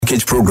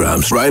package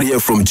programs right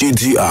here from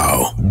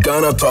GTR,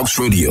 Ghana Talks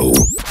Radio.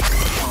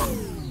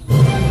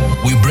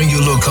 We bring you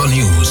local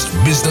news,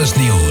 business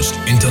news,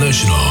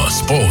 international,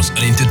 sports, and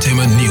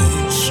entertainment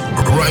news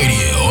right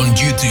here on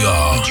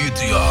GTR.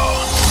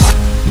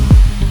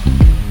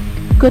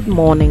 Good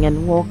morning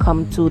and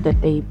welcome to the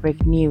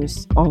Daybreak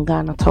News on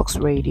Ghana Talks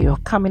Radio.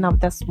 Coming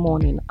up this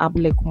morning,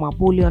 Ablekuma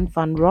Bullion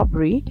Van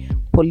robbery,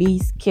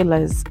 police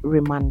killers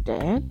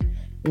remanded.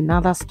 In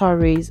other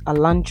stories,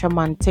 Alancha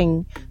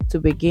Manting to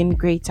begin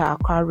Greater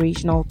Accra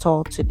Regional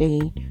Tour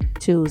today,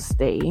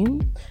 Tuesday.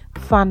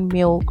 Fan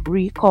Milk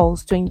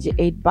recalls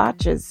 28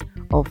 batches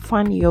of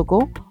Fan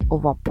Yogo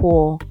over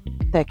poor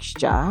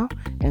texture,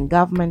 and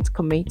government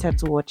committed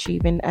to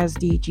achieving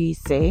SDG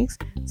 6,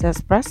 says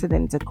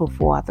President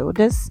Akufo-Addo.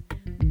 This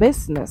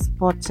business,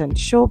 sports and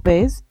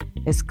showbiz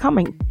is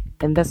coming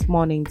in this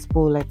morning's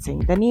bulletin.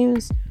 The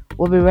news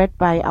will be read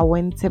by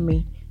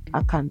Awentemi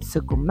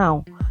Akansukum.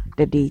 Now,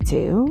 the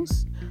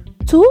details.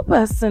 2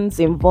 persons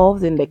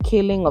involved in the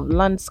killing of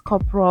Lance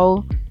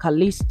Corporal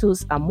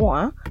Callistus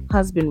Amoa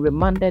has been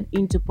remanded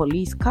into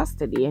police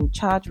custody and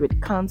charged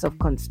with counts of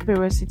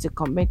conspiracy to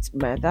commit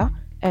murder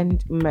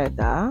and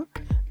murder.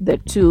 The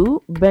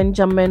 2,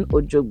 Benjamin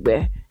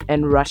Ojogbe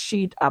and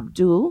Rashid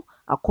Abdul,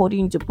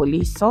 according to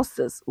police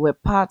sources, were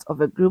part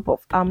of a group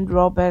of armed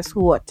robbers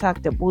who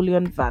attacked a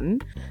bullion van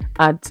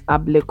at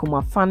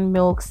Ablekuma Fan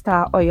Milk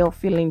Star Oil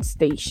filling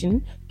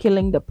station,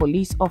 killing the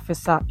police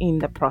officer in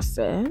the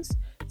process.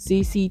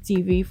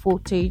 CCTV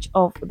footage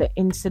of the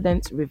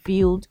incident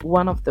revealed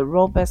one of the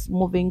robbers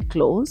moving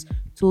close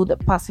to the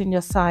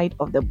passenger side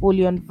of the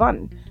bullion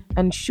van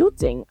and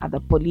shooting at the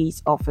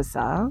police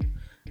officer.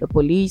 The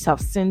police have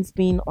since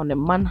been on a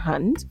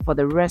manhunt for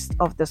the rest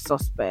of the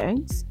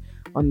suspects.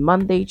 On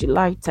Monday,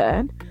 July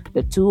 3rd,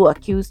 the 2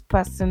 accused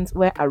persons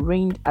were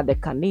arraigned at the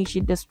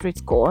Kaneshi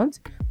District Court,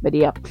 but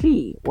their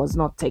plea was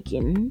not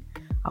taken.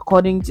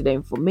 According to the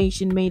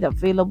information made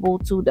available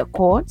to the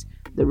court,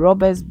 the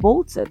robbers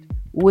bolted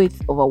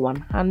with over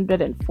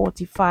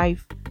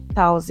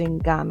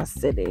 145,000 Ghana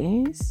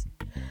cedis.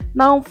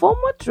 Now,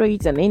 former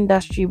Trade and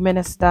Industry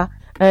Minister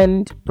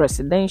and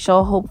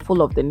presidential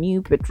hopeful of the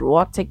new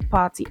patriotic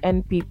party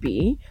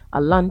NPP,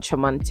 Alancha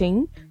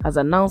Manting, has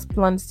announced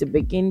plans to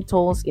begin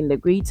tours in the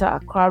Greater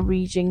Accra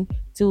region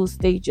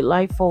Tuesday,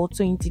 July 4,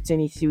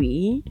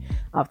 2023.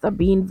 After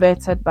being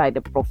vetted by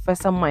the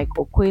Professor Mike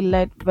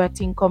Okwe-led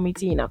vetting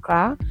committee in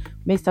Accra,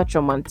 Mr.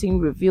 Chomanting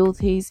revealed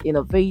his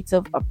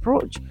innovative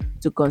approach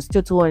to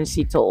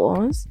constituency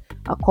tours.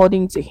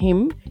 According to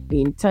him,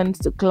 he intends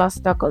to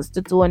cluster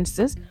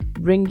constituencies,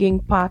 bringing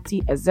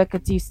party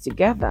executives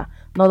together,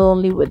 not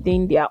only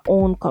within their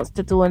own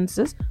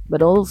constituencies,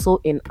 but also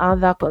in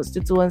other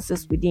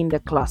constituencies within the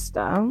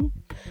cluster.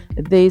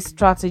 This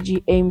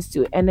strategy aims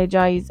to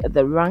energize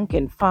the rank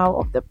and file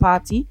of the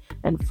party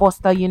and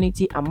foster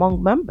unity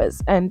among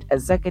members and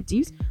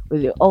executives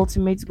with the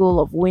ultimate goal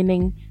of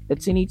winning the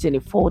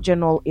 2024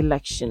 general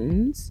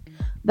elections.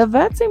 The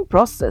vetting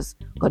process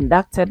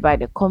conducted by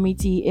the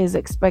committee is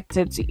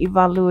expected to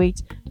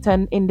evaluate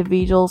 10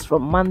 individuals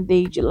from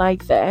Monday, July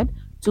 3rd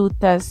to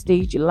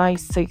Thursday, July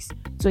 6,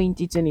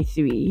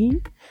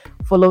 2023.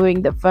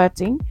 Following the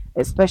vetting,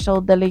 a special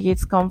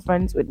delegates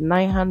conference with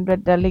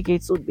 900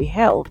 delegates would be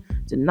held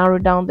to narrow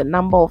down the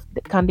number of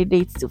the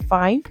candidates to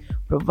 5,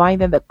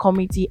 provided the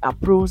committee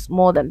approves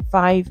more than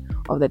 5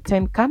 of the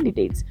 10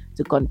 candidates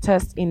to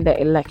contest in the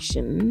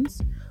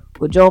elections.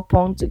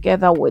 Kujopong,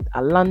 together with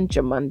Alan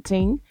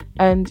Jamanting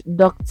and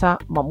Dr.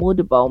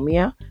 Mahmoud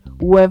Baumia,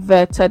 were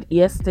vetted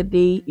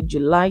yesterday,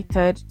 July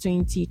 3rd,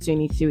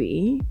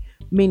 2023.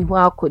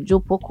 Meanwhile,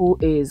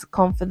 Kojopoku is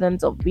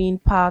confident of being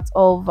part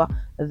of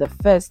the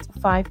first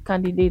 5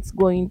 candidates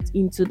going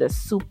into the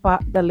Super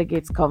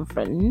Delegates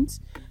Conference.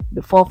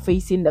 Before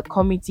facing the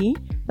committee,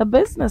 the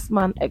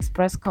businessman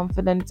expressed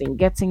confidence in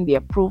getting the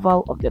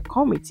approval of the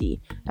committee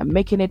and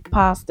making it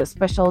past the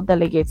Special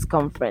Delegates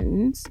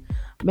Conference.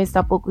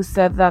 Mr. Poku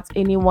said that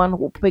anyone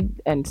who picked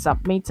and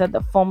submitted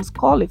the forms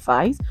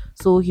qualifies,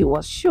 so he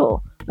was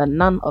sure that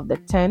none of the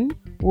 10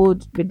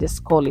 would be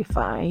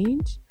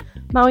disqualified.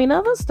 Now, in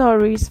other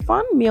stories,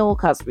 Fan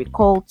Milk has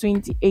recalled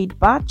 28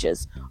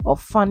 batches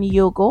of Fan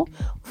Yogo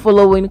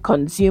following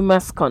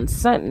consumers'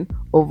 concern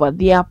over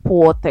their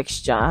poor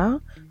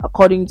texture.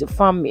 According to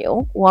Fan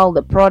Milk, while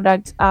the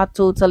products are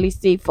totally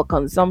safe for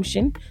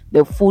consumption,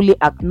 they fully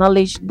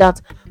acknowledge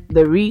that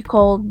the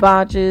recalled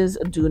batches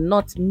do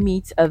not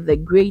meet the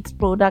great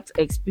product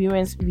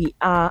experience we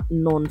are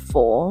known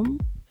for.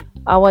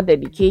 Our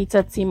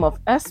dedicated team of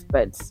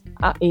experts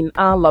in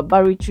our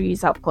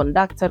laboratories have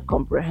conducted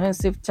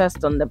comprehensive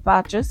tests on the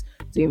batches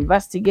to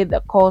investigate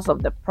the cause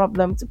of the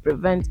problem to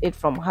prevent it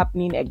from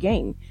happening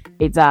again.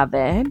 It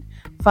added.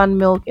 Fan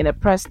Milk, in a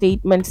press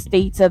statement,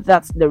 stated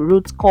that the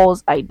root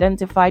cause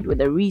identified with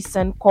the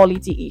recent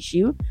quality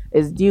issue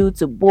is due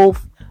to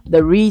both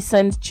the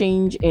recent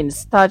change in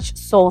starch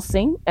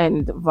sourcing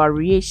and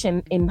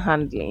variation in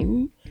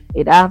handling.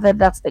 It added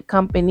that the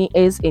company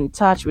is in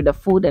touch with the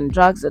Food and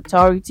Drugs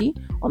Authority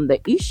on the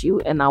issue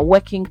and are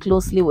working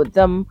closely with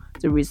them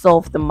to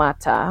resolve the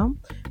matter.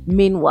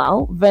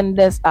 Meanwhile,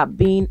 vendors are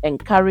being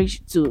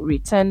encouraged to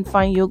return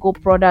fine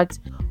yogurt products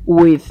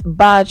with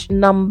badge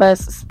numbers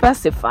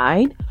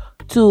specified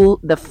to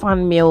the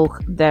fan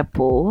milk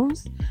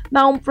depots.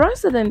 Now,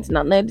 President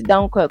Nana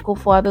Danko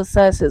Akufo-Addo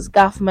says his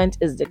government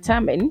is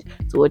determined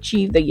to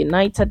achieve the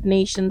United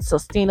Nations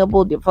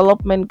Sustainable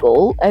Development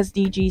Goal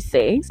 (SDG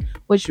 6),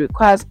 which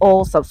requires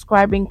all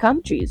subscribing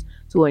countries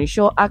to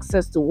ensure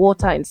access to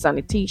water and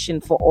sanitation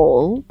for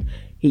all.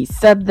 He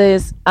said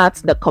this at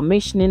the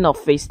commissioning of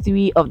Phase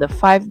 3 of the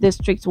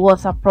 5-district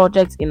water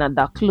project in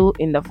Adaklu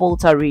in the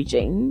Volta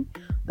region.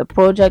 The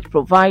project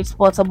provides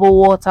potable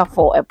water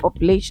for a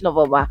population of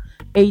over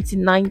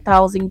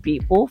 89,000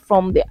 people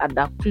from the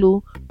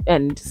Adaklu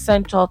and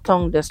Central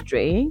Tong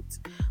districts.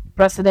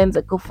 President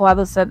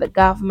Akufo-Addo said the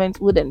government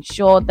would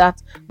ensure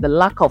that the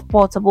lack of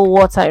potable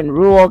water in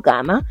rural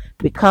Ghana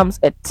becomes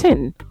a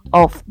thing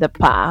of the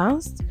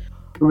past.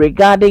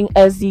 Regarding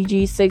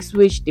SDG 6,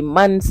 which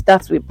demands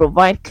that we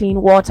provide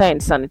clean water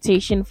and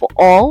sanitation for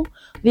all,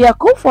 the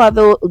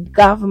Akufo-Addo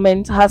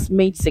government has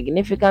made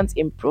significant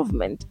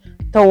improvement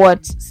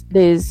towards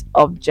this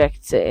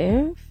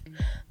objective.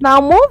 Now,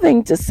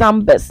 moving to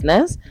some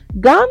business,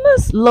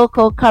 Ghana's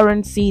local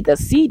currency, the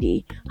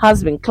cedi,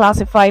 has been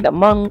classified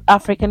among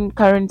African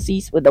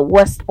currencies with the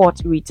worst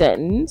spot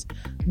returns.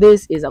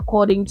 This is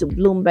according to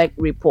Bloomberg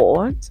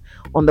report.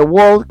 On the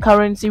World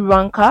Currency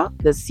Ranker,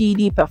 the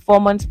cedi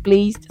performance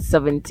placed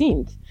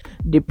 17th,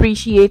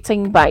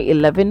 depreciating by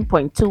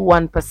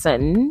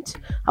 11.21%.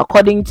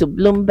 According to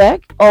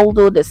Bloomberg,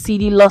 although the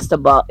cedi lost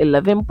about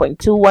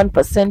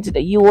 11.21% to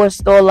the US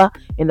dollar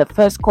in the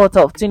first quarter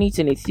of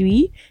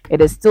 2023, it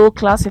is still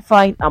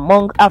classified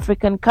among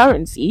African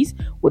currencies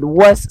with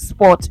worse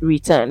spot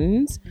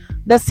returns.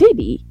 The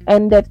cedi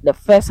ended the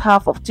first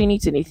half of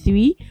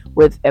 2023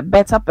 with a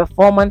better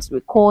performance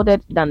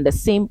recorded than the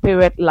same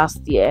period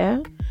last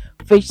year.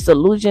 Fitch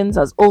Solutions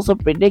has also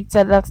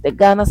predicted that the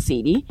Ghana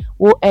cedi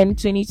will end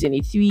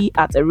 2023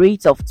 at a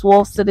rate of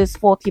 12 cedis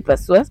 40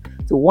 pesos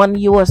to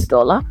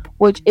 $1,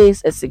 which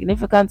is a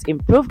significant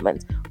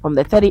improvement from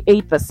the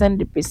 38%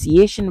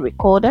 depreciation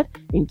recorded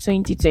in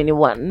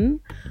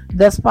 2021.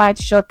 Despite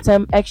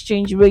short-term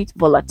exchange rate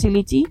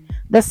volatility,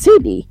 the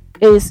cedi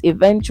is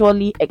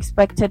eventually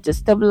expected to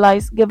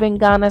stabilize given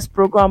Ghana's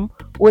program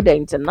with the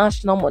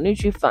International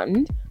Monetary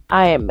Fund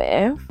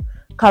 (IMF).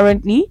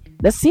 Currently,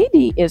 the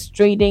cedi is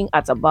trading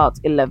at about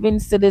 11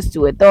 cedis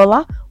to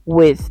 $1,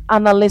 with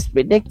analysts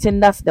predicting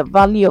that the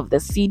value of the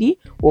cedi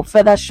will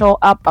further shore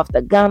up after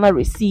Ghana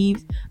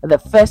receives the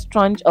first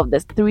tranche of the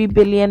 $3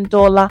 billion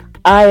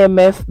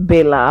IMF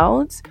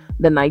bailout.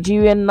 The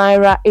Nigerian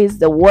naira is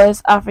the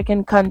worst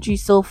African country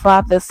so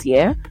far this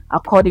year,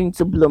 according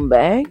to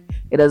Bloomberg.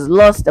 It has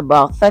lost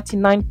about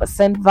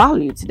 39%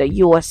 value to the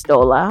US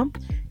dollar.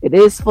 It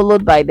is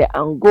followed by the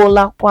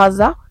Angola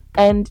kwaza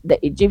and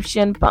the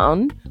Egyptian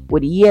pound,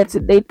 with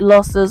year-to-date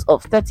losses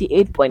of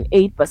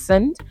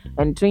 38.8%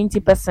 and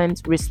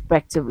 20%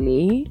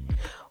 respectively.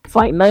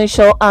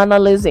 Financial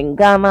analysts in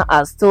Ghana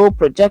are still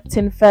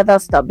projecting further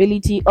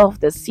stability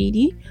of the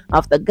cedi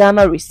after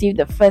Ghana received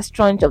the first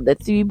tranche of the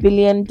 $3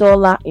 billion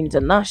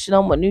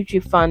International Monetary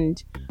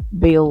Fund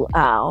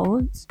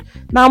bailout.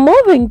 Now,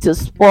 moving to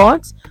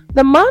sports,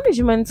 the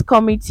management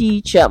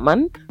committee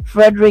chairman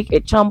Frederick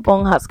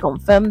Echampong has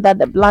confirmed that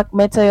the Black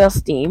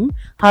Meteors team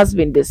has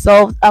been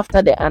dissolved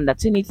after the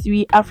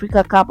Under-23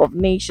 Africa Cup of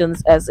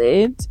Nations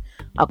exit.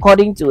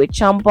 According to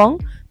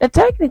Echampong, the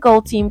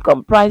technical team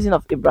comprising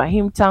of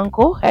Ibrahim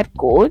Tanko, head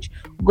coach,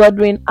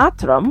 Godwin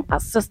Atram,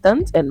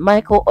 assistant, and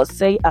Michael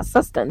Osei,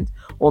 assistant,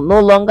 will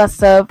no longer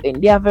serve in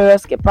their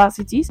various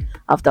capacities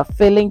after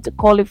failing to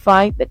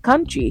qualify the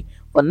country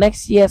for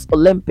next year's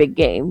Olympic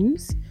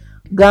Games.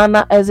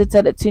 Ghana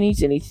exited the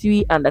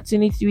 2023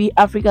 Under-23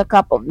 Africa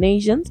Cup of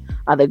Nations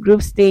at the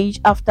group stage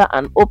after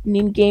an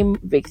opening game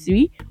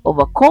victory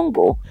over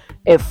Congo,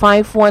 a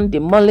 5-1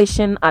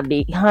 demolition at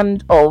the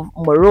hand of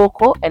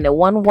Morocco, and a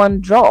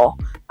 1-1 draw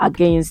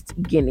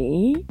against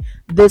Guinea.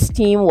 This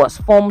team was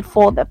formed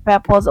for the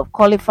purpose of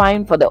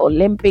qualifying for the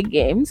Olympic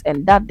Games,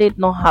 and that did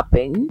not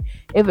happen.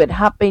 If it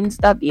happens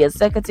that the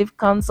Executive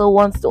Council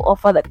wants to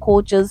offer the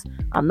coaches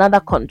another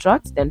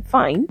contract, then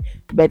fine,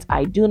 but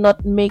I do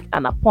not make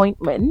an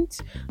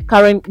appointment.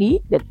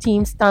 Currently, the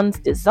team stands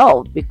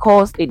dissolved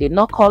because they did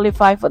not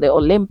qualify for the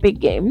Olympic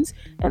Games,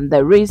 and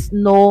there is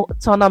no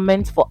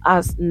tournament for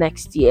us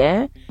next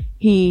year,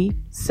 he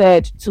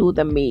said to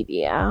the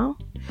media.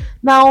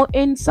 Now,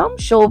 in some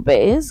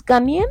showbiz,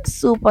 Ghanaian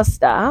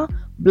superstar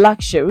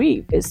Black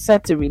Sherif is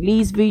set to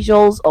release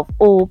visuals of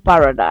Old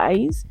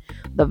Paradise.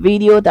 The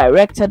video,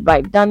 directed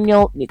by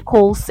Daniel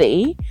Nicole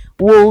Say,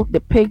 will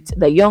depict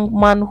the young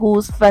man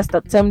whose first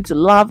attempt to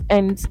love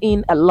ends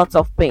in a lot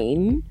of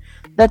pain.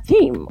 The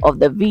theme of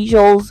the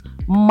visuals,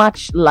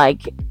 much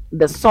like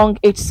the song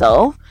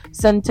itself,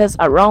 centers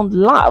around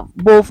love,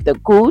 both the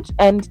good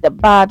and the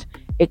bad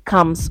it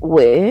comes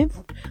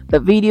with. The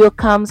video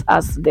comes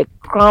as the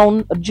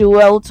crown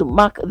jewel to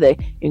mark the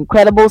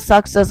incredible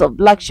success of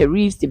Black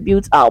Sherif's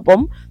debut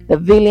album, The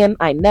Villain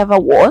I Never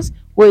Was,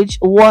 which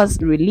was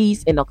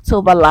released in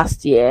October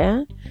last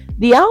year.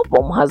 The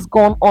album has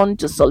gone on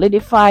to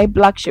solidify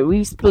Black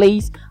Sherif's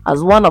place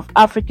as one of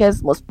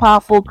Africa's most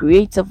powerful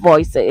creative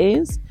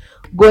voices,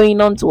 going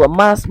on to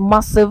amass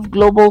massive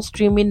global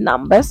streaming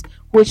numbers,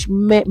 which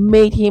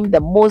made him the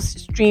most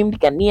streamed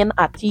Ghanaian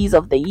artist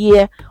of the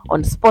year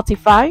on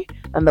Spotify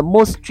and the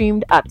most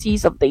streamed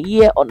artist of the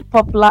year on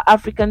popular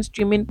African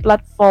streaming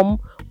platform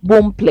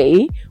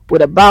Boomplay,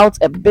 with about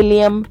 1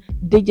 billion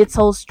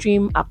digital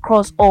stream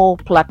across all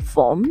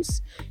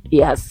platforms. He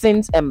has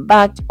since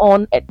embarked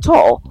on a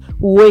tour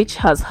which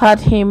has had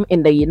him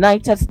in the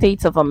United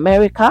States of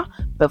America,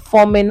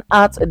 performing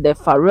at the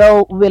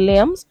Pharrell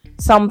Williams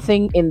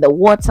Something in the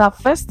Water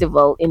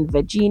Festival in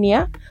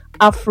Virginia,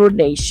 Afro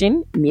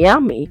Nation,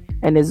 Miami,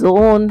 and his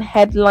own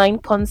headline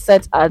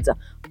concert at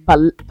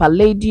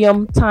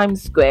Palladium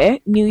Times Square,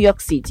 New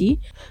York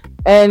City,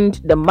 and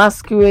the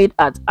Masquerade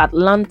at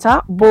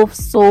Atlanta, both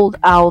sold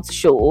out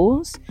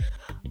shows.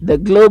 The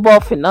global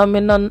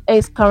phenomenon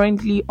is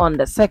currently on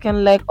the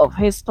second leg of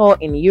his tour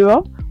in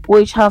Europe,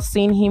 which has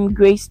seen him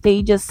grace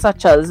stages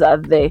such as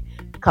the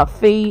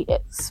Cafe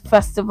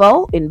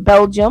Festival in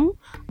Belgium,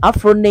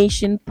 Afro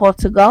Nation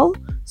Portugal,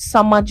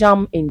 Summer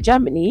Jam in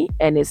Germany,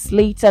 and is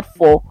slated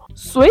for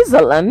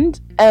Switzerland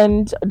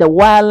and the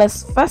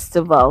Wireless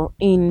Festival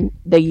in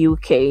the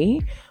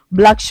UK.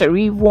 Black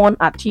Sherif won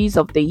Artist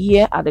of the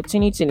Year at the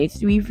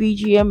 2023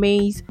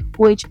 VGMAs,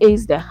 which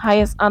is the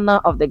highest honor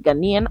of the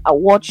Ghanaian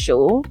award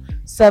show,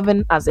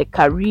 serving as a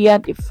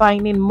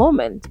career-defining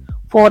moment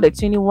for the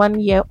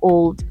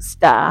 21-year-old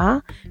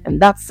star.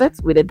 And that's it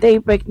with the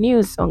Daybreak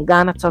News on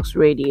Ghana Talks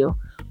Radio.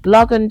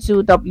 Log on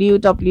to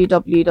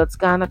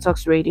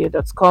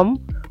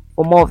www.GhanaTalksRadio.com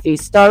for more of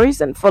these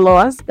stories, and follow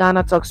us,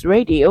 Ghana Talks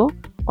Radio,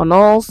 on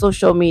all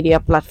social media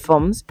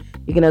platforms.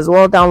 You can as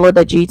well download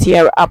the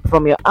GTR app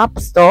from your App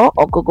Store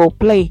or Google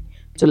Play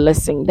to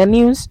listen. The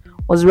news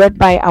was read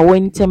by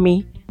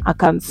Awentemi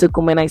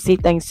Akansukum, and I say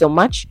thanks so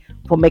much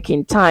for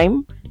making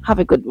time. Have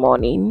a good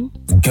morning.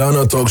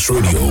 Ghana Talks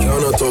Radio.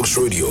 Ghana Talks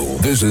Radio.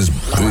 This is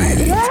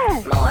big.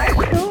 Yes.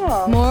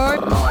 More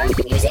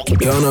music.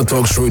 Ghana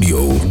Talks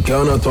Radio.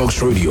 Ghana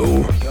Talks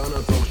Radio.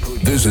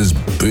 This is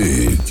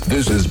big.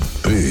 This is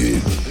big.